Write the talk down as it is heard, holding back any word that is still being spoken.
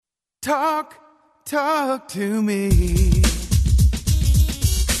Talk to me.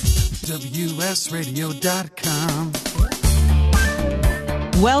 WSRadio.com.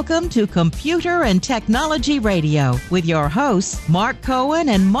 Welcome to Computer and Technology Radio with your hosts, Mark Cohen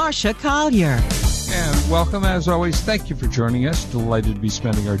and Marcia Collier. And welcome, as always. Thank you for joining us. Delighted to be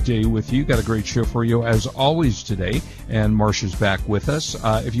spending our day with you. Got a great show for you, as always, today. And Marcia's back with us.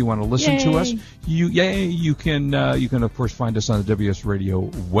 If you want to listen to us, you can, of course, find us on the WS Radio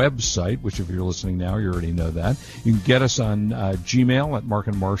website, which if you're listening now, you already know that. You can get us on Gmail at Mark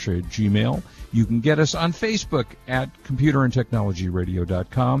and Marcia at Gmail. You can get us on Facebook at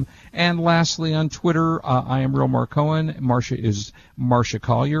computerandtechnologyradio.com. And lastly, on Twitter, I am Real Mark Cohen. Marcia is Marcia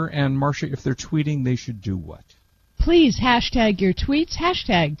Collier. And Marcia, if they're tweeting, they should do what? Please hashtag your tweets,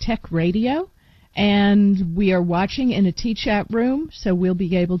 hashtag Tech Radio. And we are watching in a T-Chat room, so we'll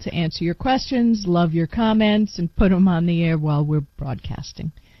be able to answer your questions, love your comments, and put them on the air while we're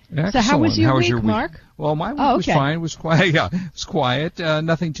broadcasting. Excellent. So how was your week, Mark? Well, my week was fine. It was quiet. Yeah, it was quiet.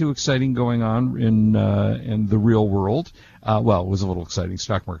 Nothing too exciting going on in the real world. Well, it was a little exciting.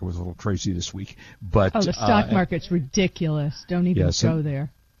 Stock market was a little crazy this week, but the stock market's ridiculous. Don't even go there.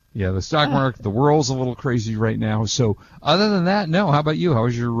 Yeah, the stock market, the world's a little crazy right now. So, other than that, no. How about you? How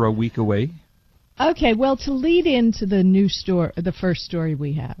was your week away? Okay, well, to lead into the first story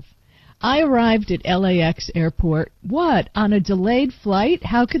we have. I arrived at LAX airport. What? On a delayed flight?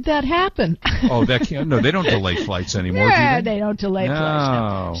 How could that happen? Oh, that can't. No, they don't delay flights anymore. Yeah, they don't delay flights.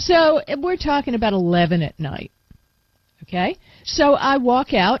 No. So we're talking about 11 at night. Okay? So I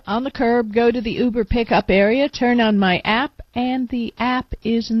walk out on the curb, go to the Uber pickup area, turn on my app, and the app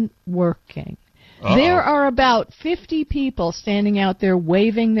isn't working. Uh-oh. There are about 50 people standing out there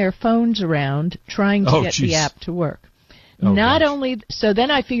waving their phones around, trying to get the app to work. So then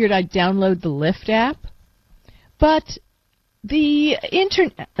I figured I'd download the Lyft app, but the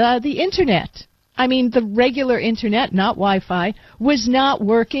internet, I mean the regular internet, not Wi-Fi, was not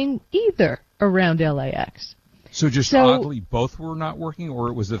working either around LAX. So oddly, both were not working,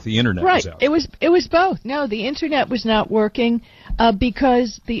 or was it the internet was out? Right, it was both. No, the internet was not working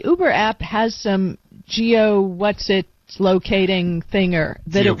because the Uber app has some locating thinger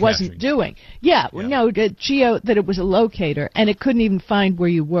that it wasn't doing. That it was a locator, and it couldn't even find where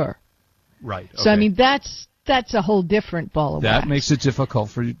you were. Right. Okay. So, I mean, that's a whole different ball of wax. That makes it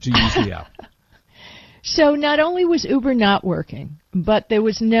difficult for you to use the app. So not only was Uber not working, but there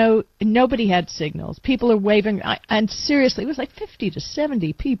was nobody had signals. People are waving, and seriously, it was like 50 to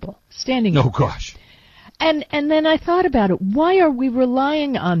 70 people standing out there. Gosh. And then I thought about it. Why are we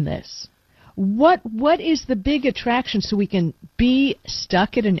relying on this? What is the big attraction so we can be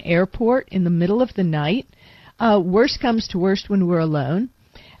stuck at an airport in the middle of the night? Worst comes to worst when we're alone.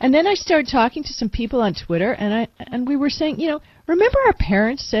 And then I started talking to some people on Twitter, and we were saying, remember our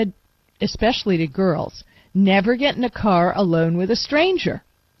parents said, especially to girls, never get in a car alone with a stranger.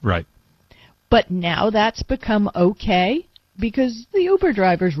 Right. But now that's become okay because the Uber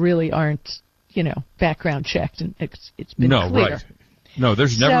drivers really aren't, background checked, and it's been clear. Right. No,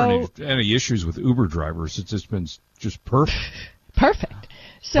 there's never any issues with Uber drivers. It's just been just perfect. Perfect.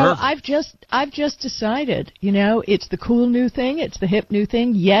 So I've just decided, it's the cool new thing. It's the hip new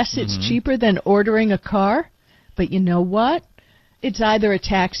thing. Yes, it's cheaper than ordering a car, but you know what? It's either a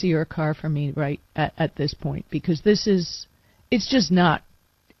taxi or a car for me right at this point because it's just not.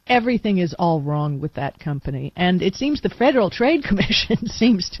 Everything is all wrong with that company. And it seems the Federal Trade Commission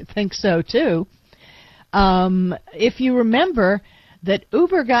seems to think so, too. If you remember that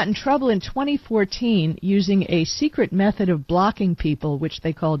Uber got in trouble in 2014 using a secret method of blocking people, which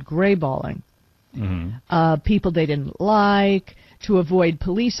they called grayballing. People they didn't like, to avoid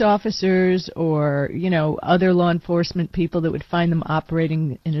police officers or, other law enforcement people that would find them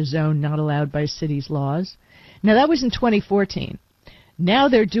operating in a zone not allowed by city's laws. Now, that was in 2014. Now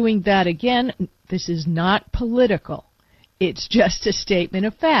they're doing that again. This is not political. It's just a statement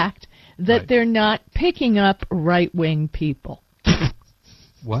of fact that they're not picking up right-wing people.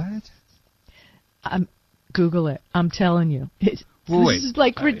 What? Google it. I'm telling you. This is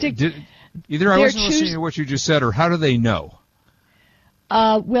like ridiculous. Either I wasn't listening to what you just said, or how do they know?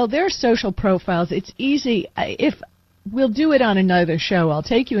 Well, their social profiles, it's easy. If we'll do it on another show, I'll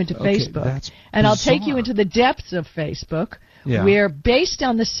take you into Facebook, and I'll take you into the depths of Facebook, where based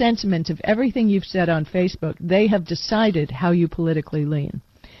on the sentiment of everything you've said on Facebook, they have decided how you politically lean.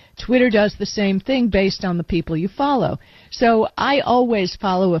 Twitter does the same thing based on the people you follow. So I always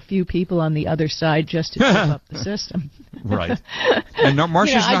follow a few people on the other side just to keep up the system. Right. And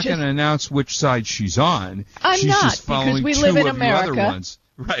Marcia's not going to announce which side she's on. She's not, just following because we live in America. Other ones.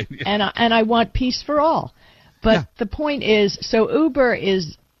 Right. And I want peace for all. But the point is, so Uber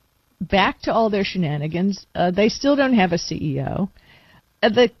is back to all their shenanigans. They still don't have a CEO.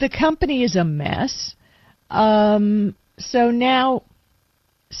 The company is a mess. So now,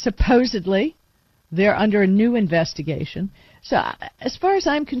 supposedly, they're under a new investigation. So as far as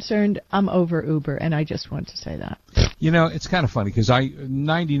I'm concerned, I'm over Uber, and I just want to say that. You know, it's kind of funny because I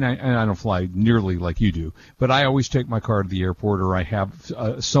don't fly nearly like you do, but I always take my car to the airport, or I have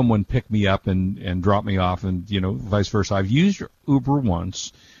someone pick me up and drop me off, and, you know, vice versa. I've used Uber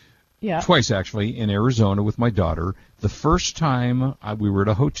once, twice actually, in Arizona with my daughter. The first time we were at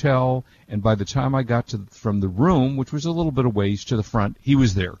a hotel, and by the time I got from the room, which was a little bit of ways to the front, he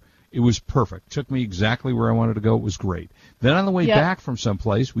was there. It was perfect. Took me exactly where I wanted to go. It was great. Then on the way back from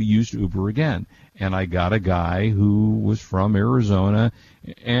someplace, we used Uber again. And I got a guy who was from Arizona.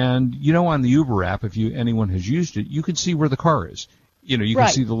 And, you know, on the Uber app, if anyone has used it, you can see where the car is. You know, you can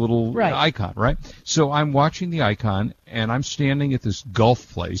see the little icon, right? So I'm watching the icon, and I'm standing at this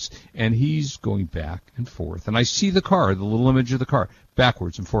golf place, and he's going back and forth. And I see the car, the little image of the car,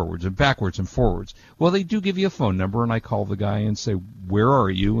 backwards and forwards and backwards and forwards. Well, they do give you a phone number, and I call the guy and say, "Where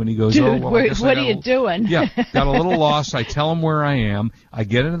are you?" And he goes, "Dude, what are you doing?" Yeah, got a little lost. I tell him where I am. I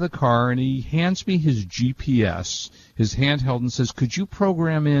get into the car, and he hands me his GPS, his handheld, and says, "Could you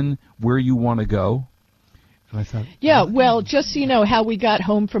program in where you want to go?" And I thought, well, just so you know how we got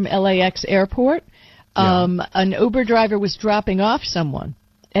home from LAX airport, an Uber driver was dropping off someone,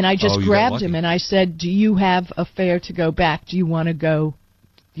 and I just grabbed him and I said, "Do you have a fare to go back? Do you want to go?"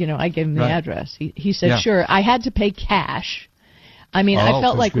 You know, I gave him the address. He said, "Sure." I had to pay cash. I mean, I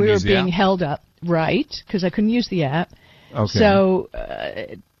felt like we were being held up, right? Because I couldn't use the app. Okay. So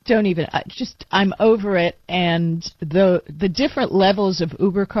don't even. I'm over it, and the different levels of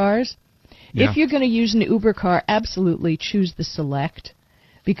Uber cars. If you're going to use an Uber car, absolutely choose the Select,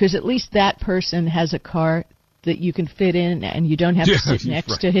 because at least that person has a car that you can fit in, and you don't have to sit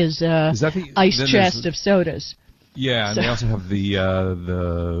next to his ice chest of sodas. Yeah, and they also have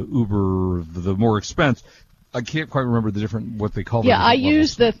the Uber, the more expensive. I can't quite remember what they call them. Yeah, I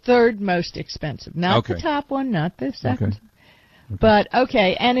use the third most expensive, not the top one, not the second. Okay. But,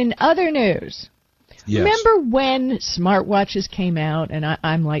 and in other news, remember when smartwatches came out, and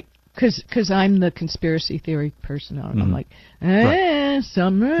I'm like, because I'm the conspiracy theory person, I'm like,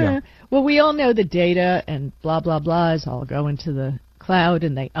 well, we all know the data and blah, blah, blah is all going to the cloud,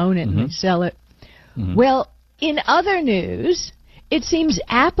 and they own it and they sell it. Well, in other news, it seems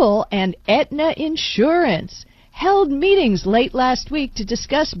Apple and Aetna Insurance held meetings late last week to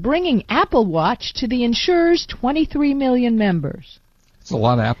discuss bringing Apple Watch to the insurer's 23 million members. It's a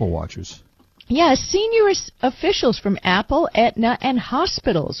lot of Apple Watches. Yeah, senior officials from Apple, Aetna, and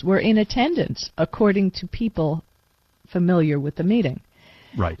hospitals were in attendance, according to people familiar with the meeting.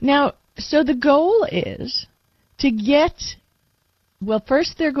 Right. Now, so the goal is to get, well,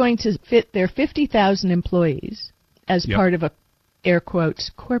 first they're going to fit their 50,000 employees as part of a, air quotes,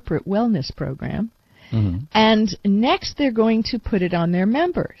 corporate wellness program. And next they're going to put it on their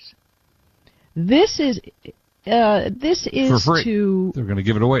members. This is for free. They're going to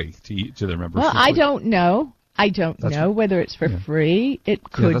give it away to their members. Well, I don't know. Whether it's for free. It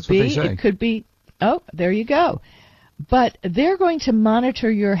could be. It could be. Oh, there you go. But they're going to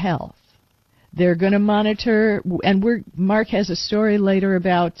monitor your health. They're going to monitor, and Mark has a story later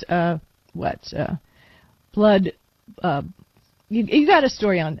about blood. You got a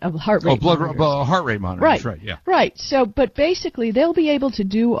story on heart rate. Heart rate monitors. Right. Yeah. Right. So, but basically, they'll be able to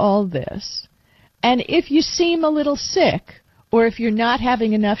do all this. And if you seem a little sick, or if you're not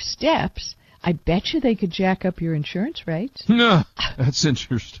having enough steps, I bet you they could jack up your insurance rates. No, that's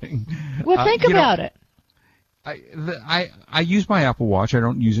interesting. Well, think about it. I use my Apple Watch. I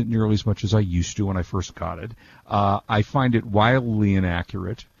don't use it nearly as much as I used to when I first got it. I find it wildly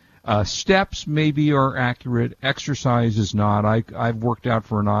inaccurate. Steps maybe are accurate. Exercise is not. I've worked out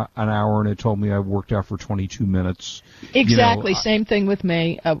for an hour, and it told me I've worked out for 22 minutes. Exactly. Same thing with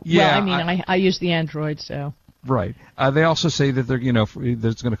me. I use the Android, so. Right. They also say that that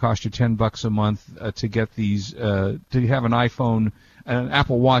it's going to cost you $10 a month to get these to have an iPhone, an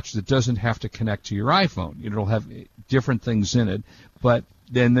Apple Watch that doesn't have to connect to your iPhone. It'll have different things in it, but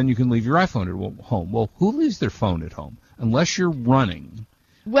then you can leave your iPhone at home. Well, who leaves their phone at home unless you're running?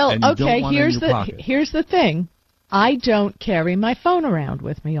 Well, okay, here's the thing. I don't carry my phone around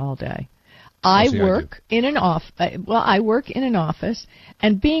with me all day. I work in an office,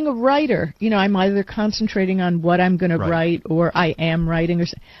 and being a writer, I'm either concentrating on what I'm going to write or I am writing,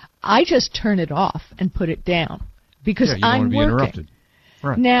 I just turn it off and put it down because I'm working. Interrupted.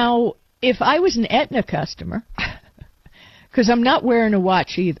 Right. Now, if I was an Aetna customer, because I'm not wearing a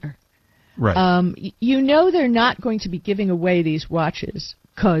watch either. Right. They're not going to be giving away these watches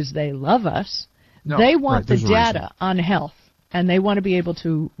because they love us. No, they want the there's a data reason. on health, and they want to be able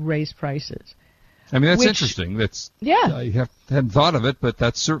to raise prices. I mean, that's interesting. That's I hadn't thought of it, but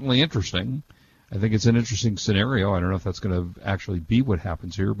that's certainly interesting. I think it's an interesting scenario. I don't know if that's going to actually be what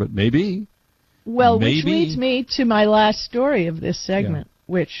happens here, but maybe. Well, which leads me to my last story of this segment,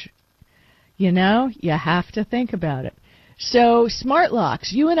 which, you have to think about it. So,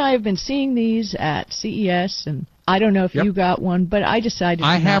 SmartLocks, you and I have been seeing these at CES, and I don't know if you got one, but I decided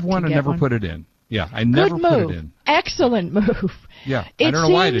I have not one to and get never one. put it in. Yeah, I never Good put move. it in. Excellent move. Yeah, I don't know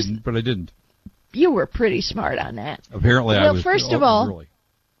why I didn't, but I didn't. You were pretty smart on that. Apparently I was. Well, first of all, really.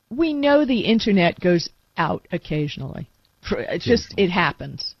 we know the Internet goes out occasionally. It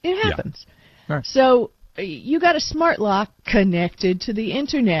happens. It happens. Yeah. Right. So you got a smart lock connected to the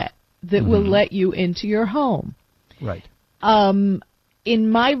Internet that will let you into your home. Right.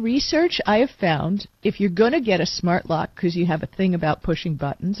 In my research, I have found if you're going to get a smart lock because you have a thing about pushing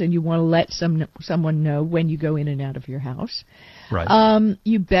buttons and you want to let someone know when you go in and out of your house, right.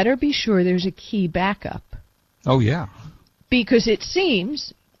 You better be sure there's a key backup. Oh, yeah. Because it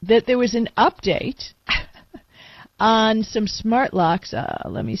seems that there was an update on some smart locks.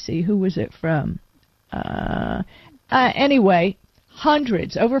 Let me see, who was it from? Anyway,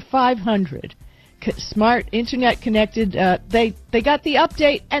 hundreds, over 500. Smart internet connected. They got the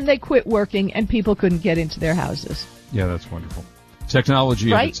update and they quit working and people couldn't get into their houses. Yeah, that's wonderful.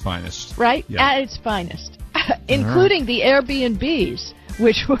 Technology at its finest. Right? Yeah. At its finest. Including the Airbnbs,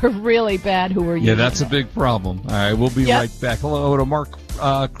 which were really bad, who were using that's a big problem. All right, we'll be right back. Hello to Mark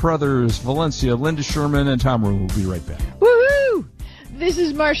Crothers, Valencia, Linda Sherman, and Tom Room. We'll be right back. Woohoo! This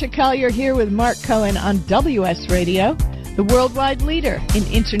is Marcia Collier here with Mark Cohen on WS Radio, the worldwide leader in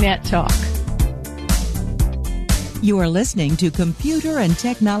Internet talk. You are listening to Computer and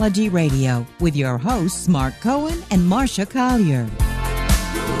Technology Radio with your hosts, Mark Cohen and Marcia Collier.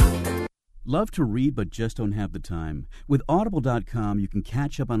 Love to read but just don't have the time? With Audible.com, you can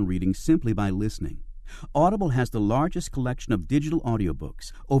catch up on reading simply by listening. Audible has the largest collection of digital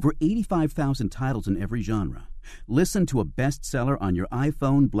audiobooks, over 85,000 titles in every genre. Listen to a bestseller on your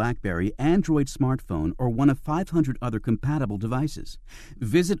iPhone, BlackBerry, Android smartphone, or one of 500 other compatible devices.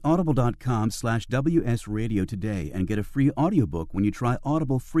 Visit audible.com/WS Radio today and get a free audiobook when you try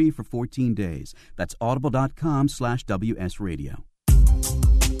Audible free for 14 days. That's audible.com/WS Radio.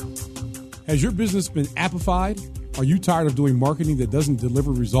 Has your business been appified? Are you tired of doing marketing that doesn't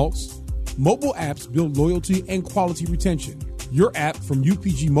deliver results? Mobile apps build loyalty and quality retention. Your app from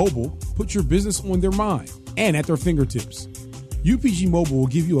UPG Mobile puts your business on their mind and at their fingertips. UPG Mobile will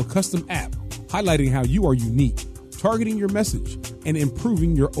give you a custom app highlighting how you are unique, targeting your message, and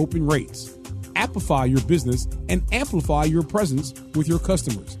improving your open rates. Appify your business and amplify your presence with your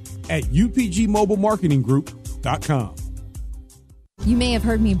customers at upgmobilemarketinggroup.com. You may have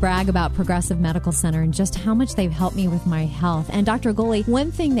heard me brag about Progressive Medical Center and just how much they've helped me with my health. And Dr. Goley,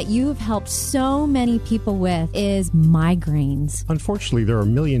 one thing that you've helped so many people with is migraines. Unfortunately, there are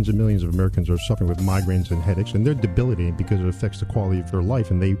millions and millions of Americans who are suffering with migraines and headaches, and they're debilitating because it affects the quality of their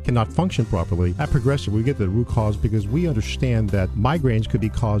life, and they cannot function properly. At Progressive, we get the root cause because we understand that migraines could be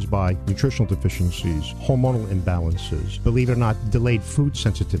caused by nutritional deficiencies, hormonal imbalances, believe it or not, delayed food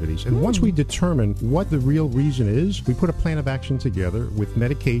sensitivities. And once we determine what the real reason is, we put a plan of action together with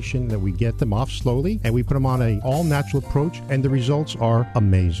medication that we get them off slowly, and we put them on an all-natural approach, and the results are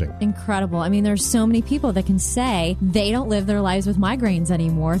amazing. Incredible. I mean, there's so many people that can say they don't live their lives with migraines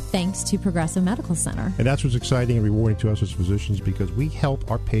anymore thanks to Progressive Medical Center. And that's what's exciting and rewarding to us as physicians, because we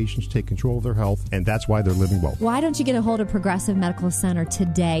help our patients take control of their health, and that's why they're living well. Why don't you get a hold of Progressive Medical Center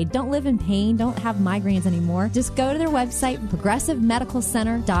today? Don't live in pain. Don't have migraines anymore. Just go to their website,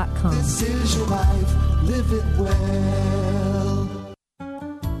 progressivemedicalcenter.com. This is your life. Live it well.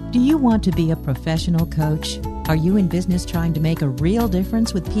 Do you want to be a professional coach? Are you in business trying to make a real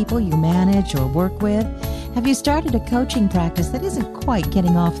difference with people you manage or work with? Have you started a coaching practice that isn't quite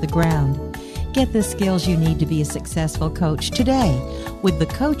getting off the ground? Get the skills you need to be a successful coach today with the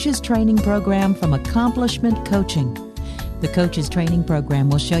Coaches Training Program from Accomplishment Coaching. The Coaches Training Program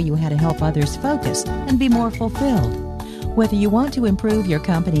will show you how to help others focus and be more fulfilled. Whether you want to improve your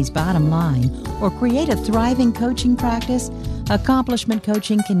company's bottom line or create a thriving coaching practice, Accomplishment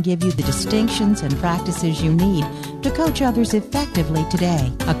Coaching can give you the distinctions and practices you need to coach others effectively today.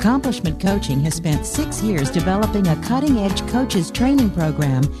 Accomplishment Coaching has spent 6 years developing a cutting-edge coaches training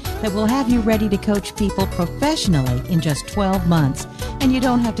program that will have you ready to coach people professionally in just 12 months, and you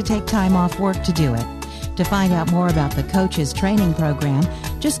don't have to take time off work to do it. To find out more about the Coaches Training Program,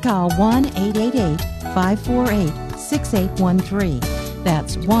 just call 1-888-548-6813.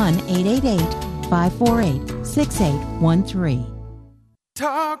 That's 1-888-548-6813.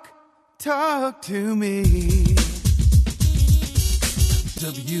 Talk to me.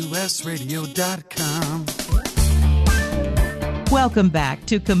 WSRadio.com. Welcome back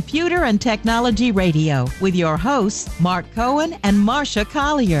to Computer and Technology Radio with your hosts, Mark Cohen and Marcia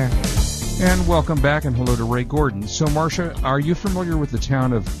Collier. And welcome back, and hello to Ray Gordon. So, Marcia, are you familiar with the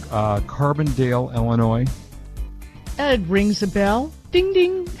town of Carbondale, Illinois? It rings a bell. Ding,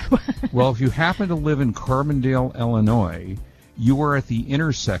 ding. Well, if you happen to live in Carbondale, Illinois, you are at the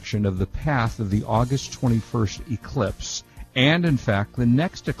intersection of the path of the August 21st eclipse and, in fact, the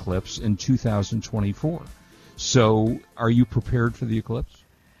next eclipse in 2024. So, are you prepared for the eclipse?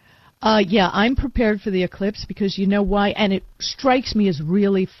 Yeah, I'm prepared for the eclipse because you know why? And it strikes me as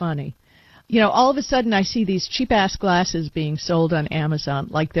really funny. You know, all of a sudden I see these cheap-ass glasses being sold on Amazon,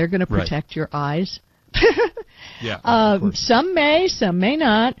 like they're going to protect your eyes. Yeah. Some may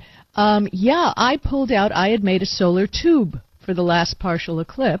not. I pulled out, I had made a solar tube for the last partial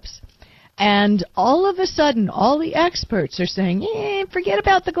eclipse, and all of a sudden, all the experts are saying, forget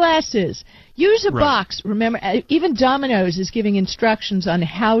about the glasses. Use a box. Remember, even Domino's is giving instructions on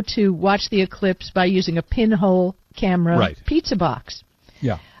how to watch the eclipse by using a pinhole camera pizza box.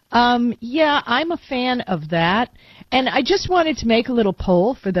 Yeah. I'm a fan of that. And I just wanted to make a little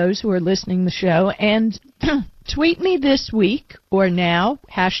poll for those who are listening to the show. And tweet me this week or now,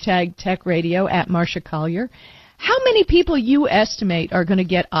 #TechRadio at Marcia Collier. How many people you estimate are going to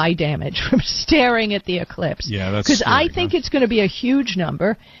get eye damage from staring at the eclipse? Yeah, that's because I think it's going to be a huge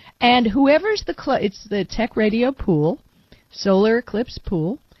number. And whoever's it's the Tech Radio pool, Solar Eclipse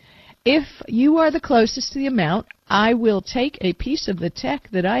pool. If you are the closest to the amount, I will take a piece of the tech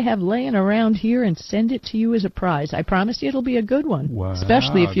that I have laying around here and send it to you as a prize. I promise you it'll be a good one,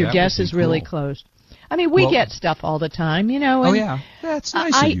 especially if your guess is really close. I mean, we get stuff all the time, you know. And that's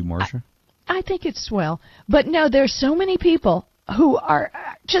nice of you, Marcia. I think it's swell. But no, there's so many people who are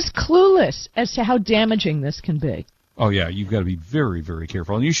just clueless as to how damaging this can be. Oh, yeah, you've got to be very, very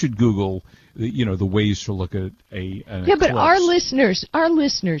careful. And you should Google, the ways to look at an eclipse. But our listeners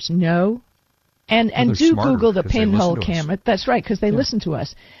know. And do Google the pinhole camera. That's right, because they listen to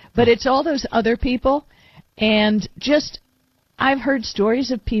us. But it's all those other people. And I've heard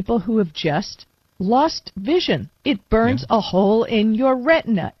stories of people who have just lost vision. It burns a hole in your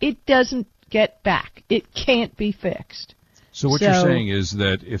retina. It doesn't get back. It can't be fixed. So what you're saying is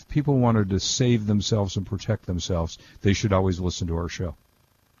that if people wanted to save themselves and protect themselves, they should always listen to our show.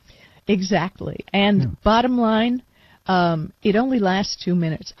 Exactly. And bottom line, it only lasts 2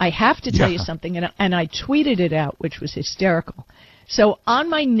 minutes. I have to tell you something, and I tweeted it out, which was hysterical. So on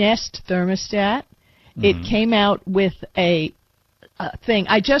my Nest thermostat, it came out with a thing.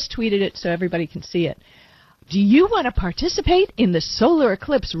 I just tweeted it so everybody can see it. Do you want to participate in the solar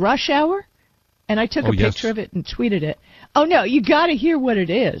eclipse rush hour? And I took a picture of it and tweeted it. Oh, no, you got to hear what it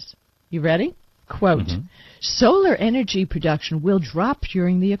is. You ready? Quote, solar energy production will drop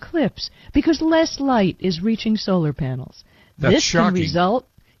during the eclipse because less light is reaching solar panels. That's shocking.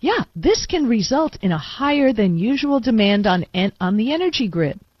 This can result in a higher than usual demand on the energy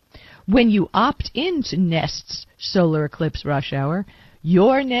grid. When you opt into Nest's solar eclipse rush hour,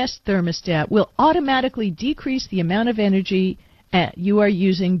 your Nest thermostat will automatically decrease the amount of energy you are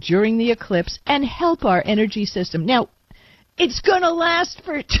using during the eclipse and help our energy system. Now, it's going to last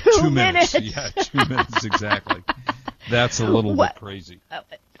for 2 minutes. Yeah, 2 minutes, exactly. That's a little bit crazy.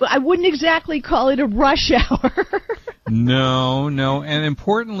 I wouldn't exactly call it a rush hour. No. And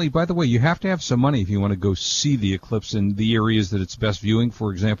importantly, by the way, you have to have some money if you want to go see the eclipse in the areas that it's best viewing.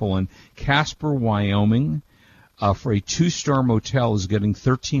 For example, in Casper, Wyoming, for a 2-star motel is getting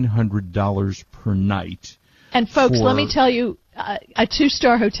 $1,300 per night. And folks, let me tell you, a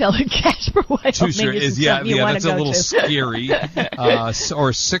 2-star hotel in Casper, Wyoming is something you want to go to. That's a little scary.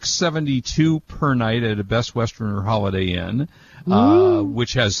 Or $672 per night at a Best Westerner Holiday Inn,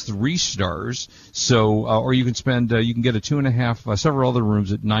 which has 3 stars. So, or you can spend, you can get a 2.5, several other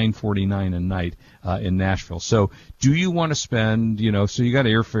rooms at $949 a night in Nashville. So, do you want to spend, so you got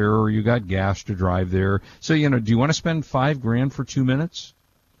airfare or you got gas to drive there. So, do you want to spend $5,000 for 2 minutes?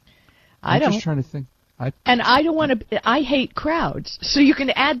 I'm just trying to think. And I don't want to. I hate crowds, so you can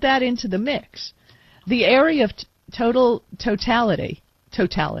add that into the mix. The area of totality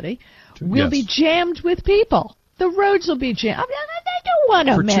will be jammed with people. The roads will be jammed. I don't want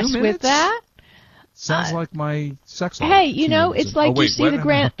to mess with that. Sounds like my sex life. Hey, it's like you see the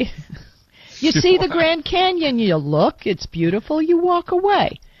Grand. You see the Grand Canyon. You look. It's beautiful. You walk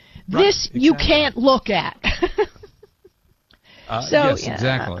away. This you can't look at. Yes,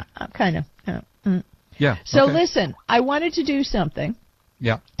 exactly. I'm kind of. Yeah. So listen, I wanted to do something.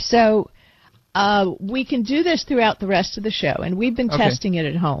 Yeah. So We can do this throughout the rest of the show, and we've been testing it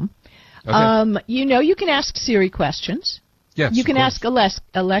at home. Okay. You can ask Siri questions. Yes, you can ask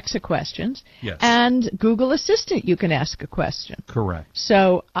Alexa questions. Yes. And Google Assistant, you can ask a question. Correct.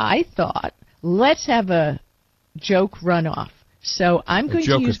 So I thought, let's have a joke runoff. So I'm going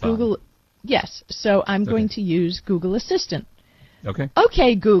to use Google. Yes. So I'm going to use Google Assistant. Okay.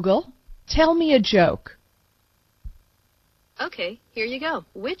 Okay, Google, tell me a joke. Okay, here you go.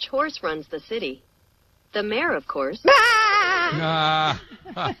 Which horse runs the city? The mayor, of course. Okay.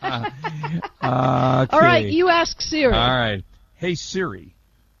 All right, you ask Siri. All right. Hey, Siri,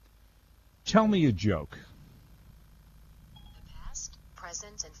 tell me a joke. The past,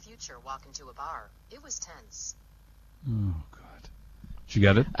 present, and future walk into a bar. It was tense. Oh, God. Did you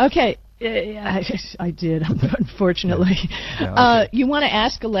get it? Okay. I did, unfortunately. Yeah, okay. You want to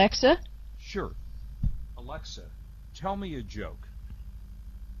ask Alexa? Sure. Alexa, tell me a joke.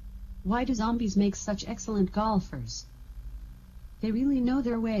 Why do zombies make such excellent golfers? They really know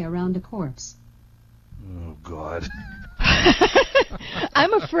their way around a corpse. Oh, God.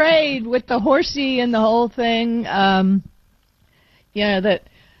 I'm afraid with the horsey and the whole thing, that...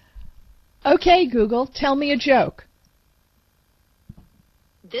 Okay, Google, tell me a joke.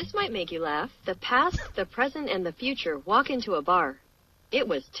 This might make you laugh. The past, the present, and the future walk into a bar. It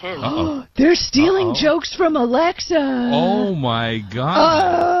was tense. They're stealing jokes from Alexa. Oh, my God.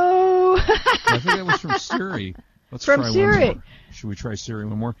 Oh. I think that was from Siri. Let's from try Siri. one more. Should we try Siri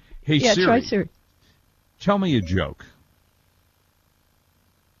one more? Hey, yeah, Siri. Try Siri. Tell me a joke.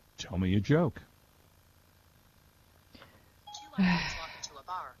 Tell me a joke. 2 lines walk into a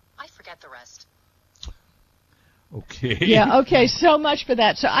bar. I forget the rest. Okay. Yeah, okay, so much for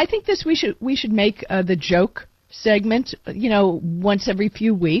that. So I think we should make the joke segment, once every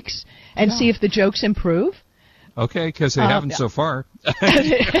few weeks and see if the jokes improve. Okay, because they haven't so far.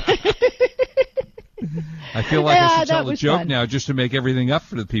 I feel like I should tell a joke now just to make everything up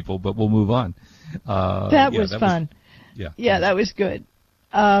for the people, but we'll move on. That was fun. That was good.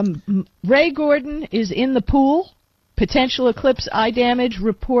 Ray Gordon is in the pool. Potential eclipse eye damage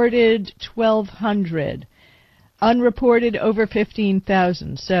reported 1,200. Unreported over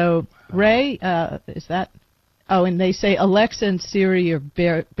 15,000. So, Ray, is that... Oh, and they say Alexa and Siri are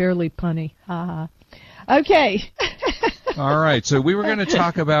barely punny. Ha ha. Okay. All right, so we were going to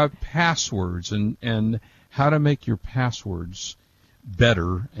talk about passwords and how to make your passwords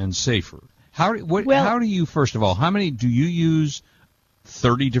better and safer. How do you, first of all, how many do you use?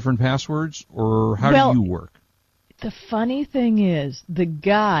 30 different passwords, or how do you work? The funny thing is, the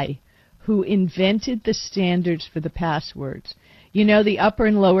guy who invented the standards for the passwords, the upper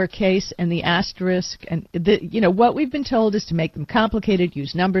and lower case and the asterisk, and what we've been told is to make them complicated,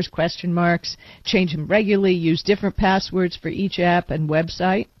 use numbers, question marks, change them regularly, use different passwords for each app and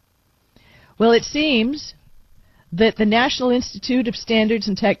website. Well, it seems that the National Institute of Standards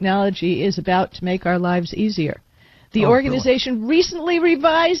and Technology is about to make our lives easier. The organization recently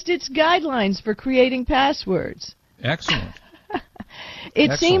revised its guidelines for creating passwords. Excellent.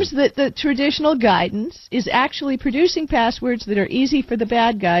 It seems that the traditional guidance is actually producing passwords that are easy for the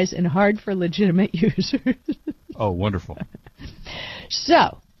bad guys and hard for legitimate users. Oh, wonderful.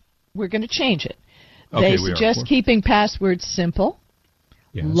 So, we're going to change it. They suggest keeping passwords simple,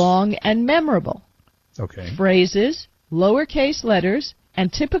 long and memorable. Okay. Phrases, lowercase letters,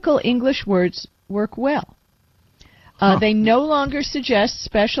 and typical English words work well. They no longer suggest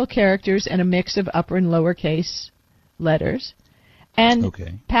special characters and a mix of upper and lowercase letters. And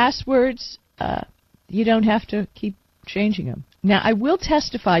passwords, you don't have to keep changing them. Now, I will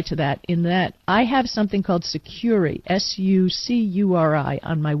testify to that in that I have something called Sucuri, S-U-C-U-R-I,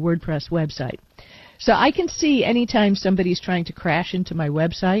 on my WordPress website. So I can see anytime somebody's trying to crash into my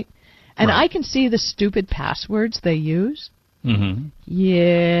website, and I can see the stupid passwords they use. Mm-hmm.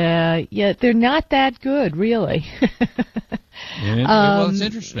 Yeah, they're not that good, really. Well, it's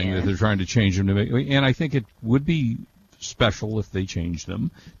interesting that they're trying to change them to make, and I think it would be special if they changed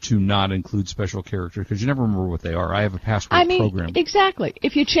them to not include special characters, because you never remember what they are. I have a password program. Exactly.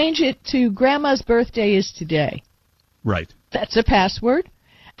 If you change it to Grandma's birthday is today, right? That's a password.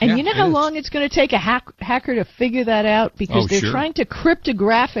 And you know how long it's going to take a hacker to figure that out? Because they're trying to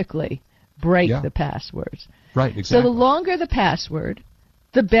cryptographically break the passwords. Right, exactly. So the longer the password,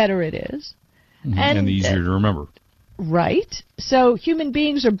 the better it is. Mm-hmm. And the easier to remember. Right. So human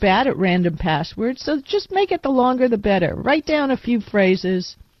beings are bad at random passwords, so just make it the longer the better. Write down a few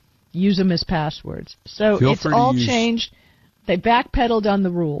phrases, use them as passwords. So it's all changed. They backpedaled on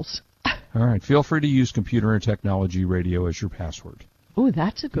the rules. All right. Feel free to use Computer and Technology Radio as your password. Oh,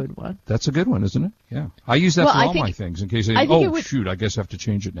 that's a good one. That's a good one, isn't it? Yeah. I use that for all my things in case I shoot, I guess I have to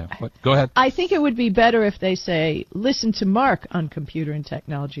change it now. But go ahead. I think it would be better if they say, listen to Mark on Computer and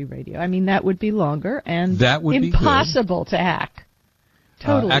Technology Radio. I mean, that would be longer and that would impossible to hack.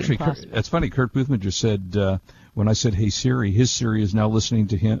 Totally actually, impossible. It's funny. Kurt Boothman just said, when I said, hey, Siri, his Siri is now listening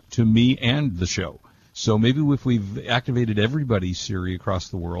to me and the show. So maybe if we've activated everybody's Siri across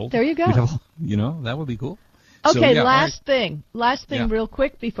the world. There you go. That would be cool. Okay, so, last thing real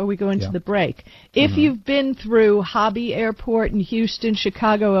quick before we go into the break. If you've been through Hobby Airport in Houston,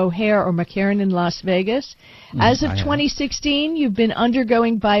 Chicago O'Hare, or McCarran in Las Vegas, as of 2016, you've been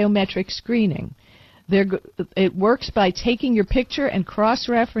undergoing biometric screening. It works by taking your picture and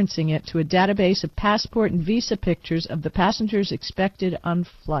cross-referencing it to a database of passport and visa pictures of the passengers expected on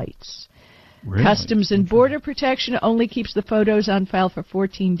flights. Really? Customs and Border Protection only keeps the photos on file for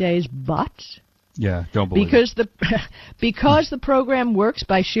 14 days, but... Yeah, don't believe because the program works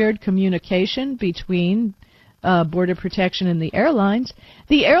by shared communication between Border Protection and the airlines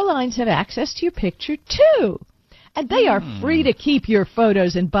have access to your picture too. And they are free to keep your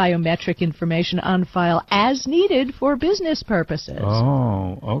photos and biometric information on file as needed for business purposes.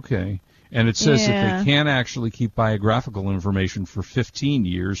 Oh, okay. And it says that they can actually keep biographical information for 15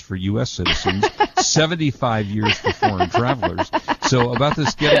 years for U.S. citizens, 75 years for foreign travelers. So about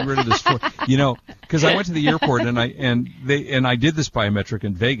this getting rid of this, because I went to the airport and I did this biometric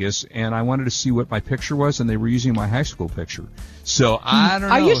in Vegas, and I wanted to see what my picture was, and they were using my high school picture. So I don't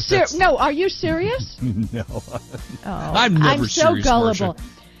know. Are you serious? No. I'm never serious. I'm so gullible.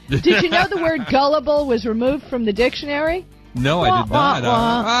 Did you know the word gullible was removed from the dictionary? No, I did not.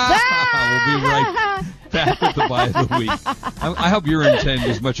 We'll be right back with the Buy of the Week. I hope you're entertained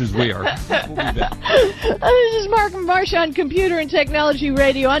as much as we are. We'll be back. This is Mark and Marsha on Computer and Technology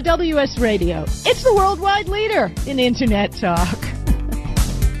Radio on WS Radio. It's the worldwide leader in Internet talk.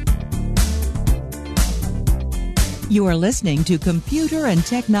 You are listening to Computer and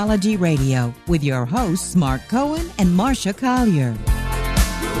Technology Radio with your hosts, Mark Cohen and Marsha Collier.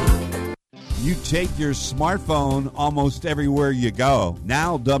 You take your smartphone almost everywhere you go.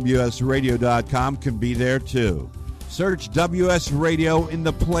 Now WSRadio.com can be there too. Search WS Radio in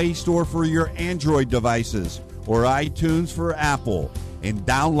the Play Store for your Android devices or iTunes for Apple and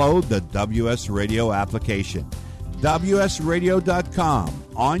download the WS Radio application. WSRadio.com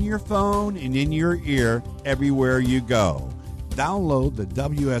on your phone and in your ear everywhere you go. Download the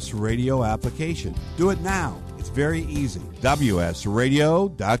WS Radio application. Do it now. It's very easy.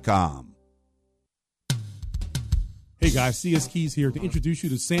 WSRadio.com. Hey guys, CS Keys here to introduce you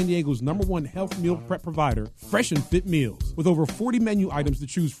to San Diego's #1 health meal prep provider, Fresh and Fit Meals. With over 40 menu items to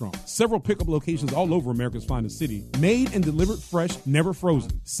choose from, several pickup locations all over America's finest city, made and delivered fresh, never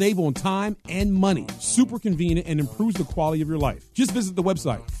frozen. Save on time and money. Super convenient and improves the quality of your life. Just visit the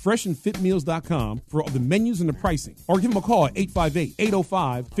website, freshandfitmeals.com, for all the menus and the pricing. Or give them a call at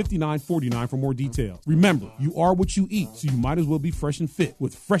 858-805-5949 for more details. Remember, you are what you eat, so you might as well be fresh and fit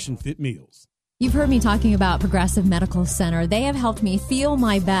with Fresh and Fit Meals. You've heard me talking about Progressive Medical Center. They have helped me feel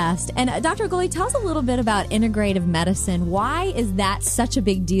my best. And Dr. Goley, tell us a little bit about integrative medicine. Why is that such a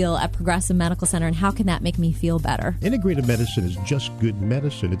big deal at Progressive Medical Center, and how can that make me feel better? Integrative medicine is just good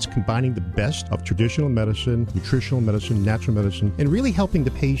medicine. It's combining the best of traditional medicine, nutritional medicine, natural medicine, and really helping the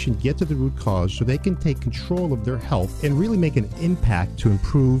patient get to the root cause so they can take control of their health and really make an impact to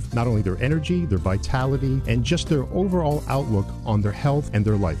improve not only their energy, their vitality, and just their overall outlook on their health and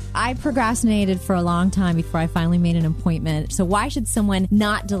their life. I procrastinated for a long time before I finally made an appointment. So why should someone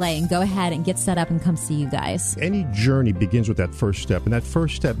not delay and go ahead and get set up and come see you guys? Any journey begins with that first step, and that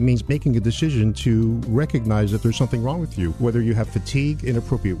first step means making a decision to recognize that there's something wrong with you. Whether you have fatigue,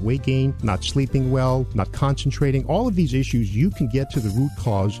 inappropriate weight gain, not sleeping well, not concentrating, all of these issues, you can get to the root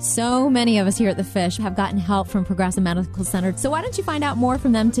cause. So many of us here at The Fish have gotten help from Progressive Medical Center. So why don't you find out more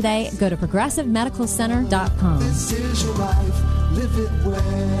from them today? Go to progressivemedicalcenter.com. This is your life. Live it well.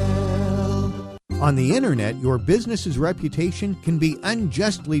 On the internet, your business's reputation can be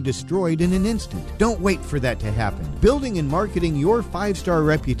unjustly destroyed in an instant. Don't wait for that to happen. Building and marketing your 5-star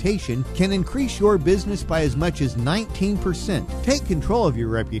reputation can increase your business by as much as 19%. Take control of your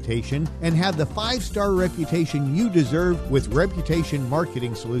reputation and have the 5-star reputation you deserve with Reputation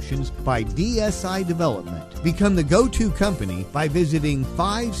Marketing Solutions by DSI Development. Become the go-to company by visiting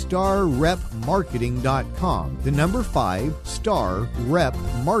 5starrepmarketing.com. The number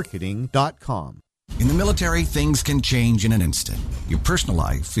 5starrepmarketing.com. In the military, things can change in an instant. Your personal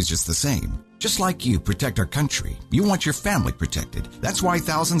life is just the same. Just like you protect our country, you want your family protected. That's why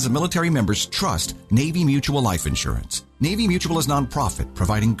thousands of military members trust Navy Mutual Life Insurance. Navy Mutual is nonprofit,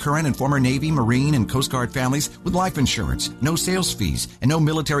 providing current and former Navy, Marine, and Coast Guard families with life insurance, no sales fees, and no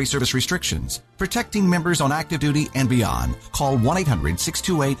military service restrictions. Protecting members on active duty and beyond. Call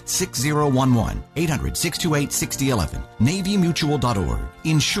 1-800-628-6011, 800-628-6011, NavyMutual.org,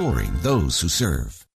 insuring those who serve.